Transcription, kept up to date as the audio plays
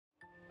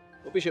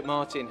Well, Bishop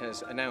Martyn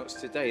has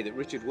announced today that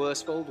Richard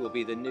Worsfield will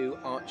be the new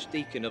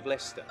Archdeacon of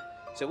Leicester.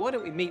 So why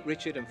don't we meet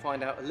Richard and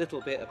find out a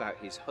little bit about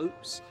his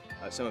hopes,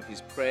 some of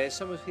his prayers,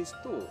 some of his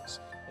thoughts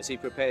as he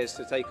prepares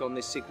to take on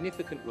this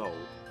significant role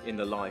in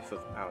the life of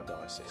our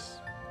diocese.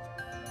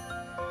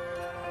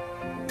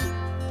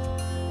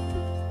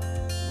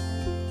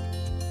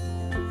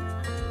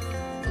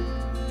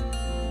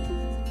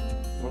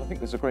 Well, I think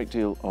there's a great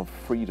deal of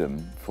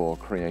freedom for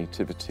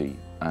creativity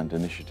and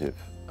initiative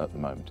at the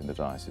moment in the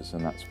diocese,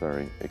 and that's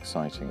very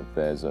exciting.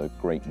 There's a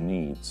great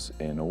needs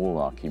in all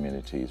our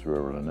communities,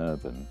 rural and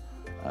urban,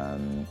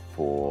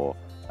 for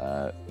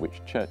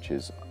which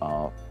churches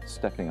are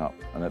stepping up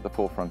and at the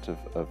forefront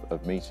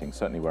of meeting.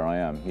 Certainly where I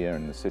am here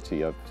in the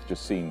city, I've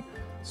just seen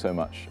so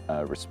much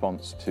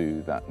response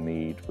to that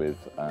need with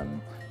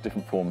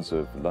different forms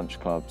of lunch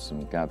clubs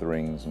and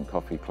gatherings and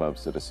coffee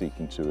clubs that are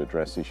seeking to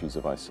address issues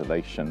of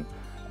isolation,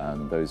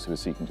 those who are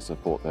seeking to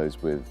support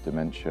those with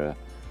dementia,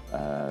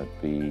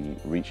 the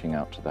reaching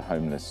out to the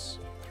homeless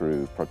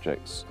through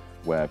projects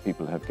where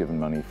people have given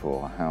money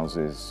for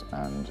houses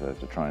and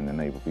to try and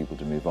enable people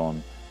to move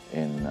on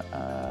in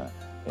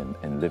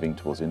living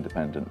towards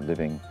independent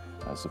living,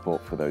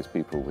 support for those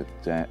people with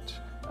debt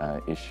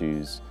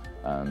issues.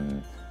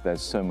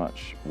 There's so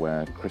much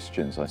where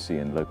Christians I see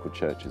in local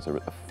churches are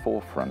at the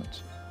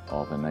forefront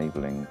of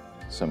enabling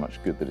so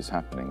much good that is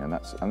happening, and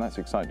that's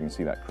exciting to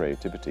see that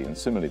creativity. And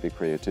similarly, the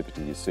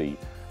creativity you see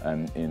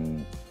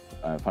in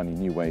finding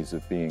new ways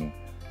of being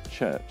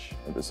church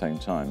at the same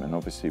time. And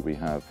obviously we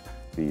have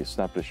the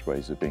established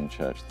ways of being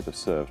church that have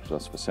served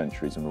us for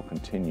centuries and will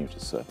continue to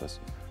serve us,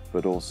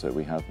 but also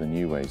we have the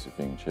new ways of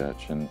being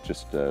church. And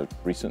just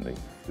recently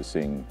we're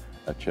seeing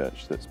a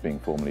church that's being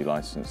formally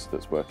licensed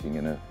that's working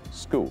in a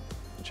school,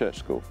 a church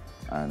school,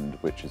 and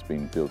which has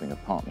been building a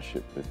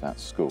partnership with that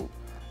school,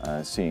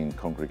 seeing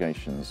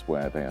congregations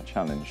where they are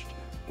challenged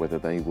whether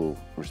they will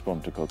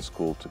respond to God's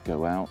call to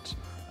go out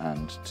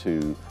and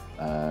to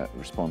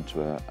respond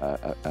to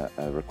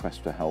a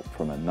request for help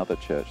from another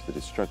church that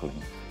is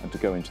struggling, and to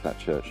go into that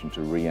church and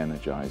to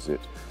re-energise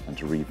it and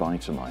to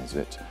revitalise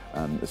it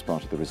as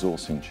part of the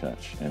Resourcing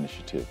Church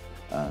initiative,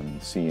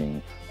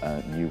 seeing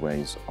new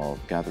ways of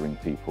gathering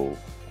people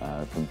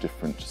from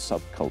different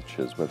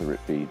subcultures, whether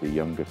it be the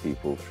younger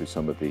people through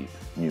some of the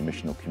new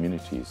missional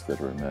communities that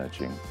are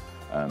emerging,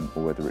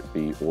 or whether it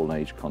be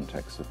all-age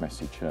contexts of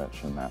Messy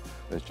Church and that.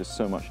 There's just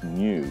so much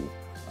new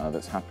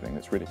that's happening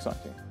that's really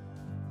exciting.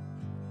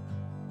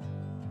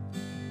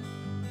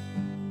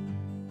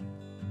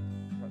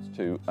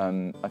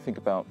 I think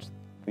about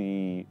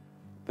the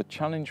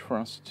challenge for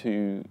us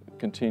to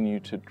continue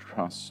to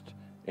trust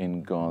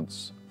in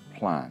God's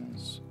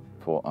plans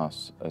for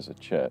us as a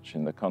church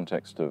in the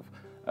context of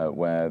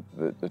where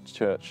the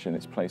church in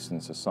its place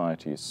in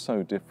society is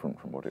so different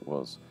from what it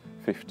was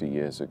 50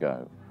 years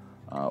ago,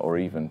 or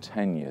even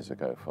 10 years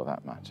ago for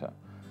that matter.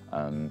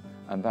 And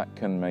that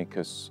can make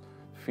us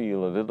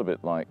feel a little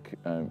bit like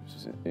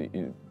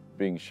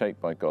being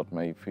shaped by God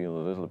may feel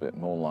a little bit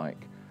more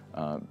like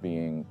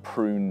being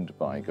pruned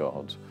by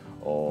God,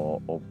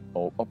 or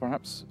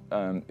perhaps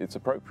it's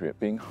appropriate,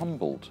 being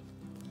humbled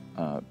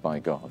by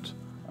God.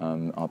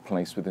 Our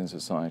place within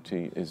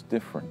society is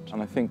different.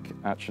 And I think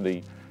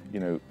actually, you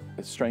know,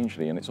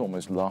 strangely, and it's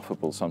almost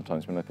laughable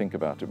sometimes when I think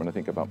about it, when I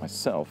think about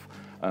myself,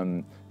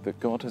 that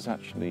God has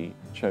actually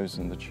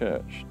chosen the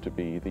church to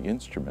be the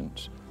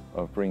instrument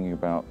of bringing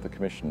about the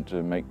commission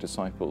to make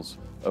disciples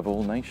of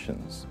all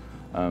nations.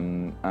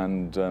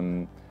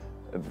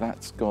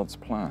 That's God's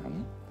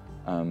plan.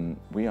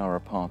 We are a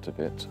part of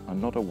it.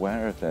 I'm not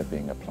aware of there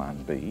being a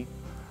plan B.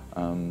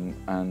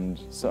 And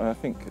so I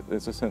think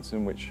there's a sense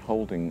in which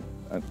holding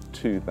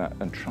to that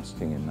and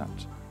trusting in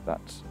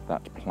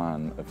that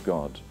plan of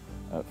God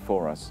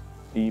for us,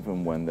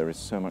 even when there is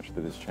so much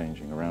that is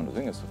changing around us. I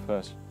think that's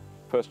the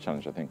first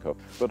challenge I think of.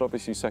 But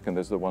obviously second,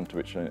 there's the one to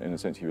which in a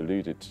sense you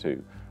alluded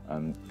to,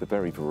 the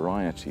very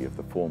variety of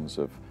the forms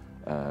of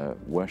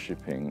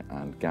worshipping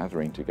and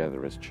gathering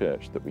together as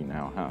church that we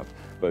now have,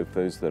 both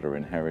those that are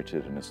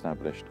inherited and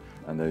established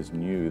and those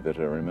new that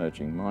are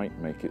emerging, might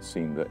make it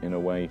seem that in a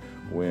way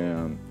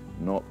we're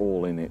not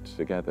all in it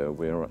together,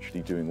 we're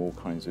actually doing all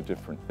kinds of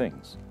different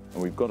things.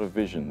 And we've got a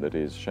vision that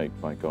is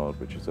shaped by God,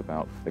 which is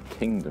about the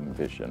kingdom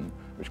vision,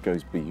 which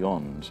goes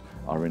beyond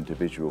our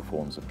individual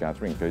forms of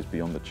gathering, it goes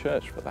beyond the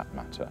church for that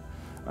matter.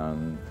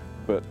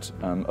 But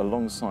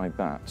alongside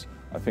that,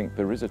 I think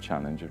there is a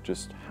challenge of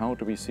just how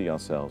do we see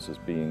ourselves as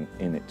being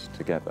in it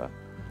together?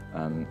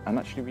 And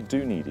actually we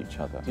do need each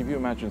other. If you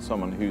imagine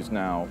someone who's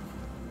now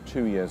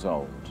 2 years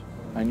old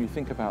and you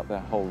think about their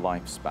whole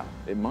lifespan,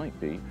 it might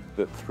be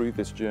that through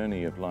this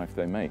journey of life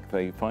they make,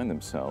 they find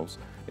themselves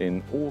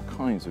in all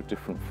kinds of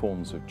different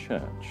forms of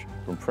church.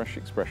 From fresh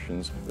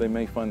expressions, they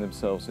may find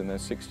themselves in their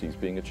 60s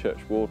being a church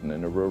warden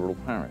in a rural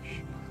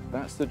parish.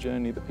 That's the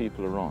journey that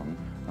people are on,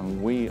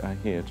 and we are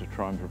here to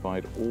try and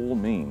provide all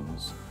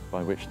means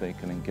by which they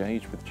can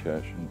engage with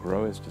church and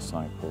grow as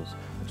disciples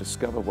and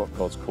discover what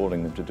God's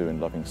calling them to do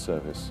in loving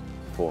service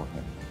for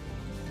Him.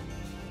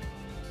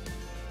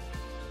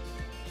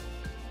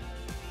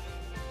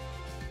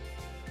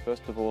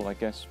 First of all, I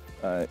guess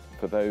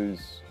for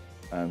those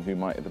who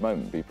might at the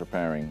moment be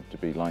preparing to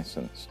be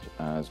licensed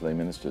as lay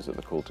ministers at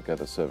the Call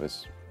Together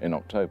service in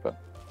October,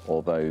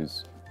 or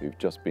those who've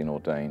just been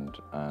ordained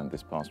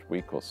this past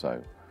week or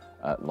so,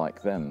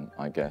 like them,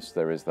 I guess,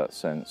 there is that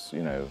sense,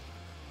 you know,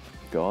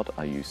 God,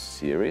 are you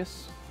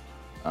serious?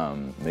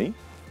 Me?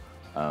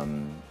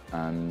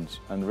 And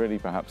really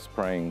perhaps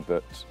praying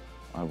that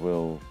I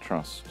will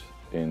trust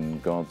in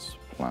God's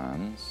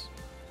plans,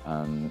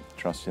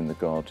 trust in the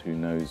God who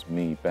knows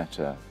me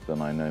better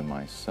than I know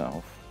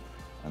myself,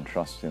 and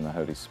trust in the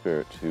Holy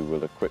Spirit who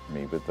will equip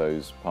me with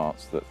those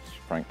parts that,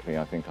 frankly,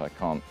 I think I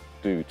can't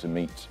do to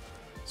meet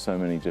so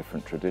many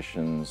different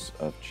traditions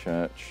of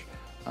church,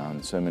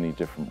 so many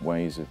different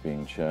ways of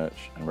being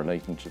church and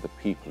relating to the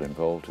people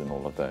involved in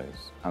all of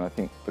those. And I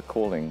think the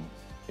calling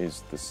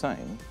is the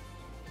same.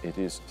 It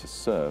is to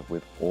serve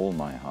with all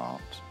my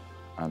heart,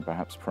 and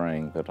perhaps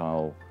praying that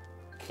I'll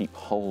keep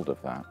hold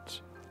of that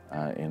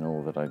in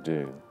all that I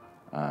do,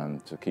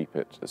 and to keep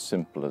it as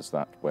simple as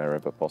that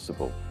wherever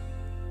possible.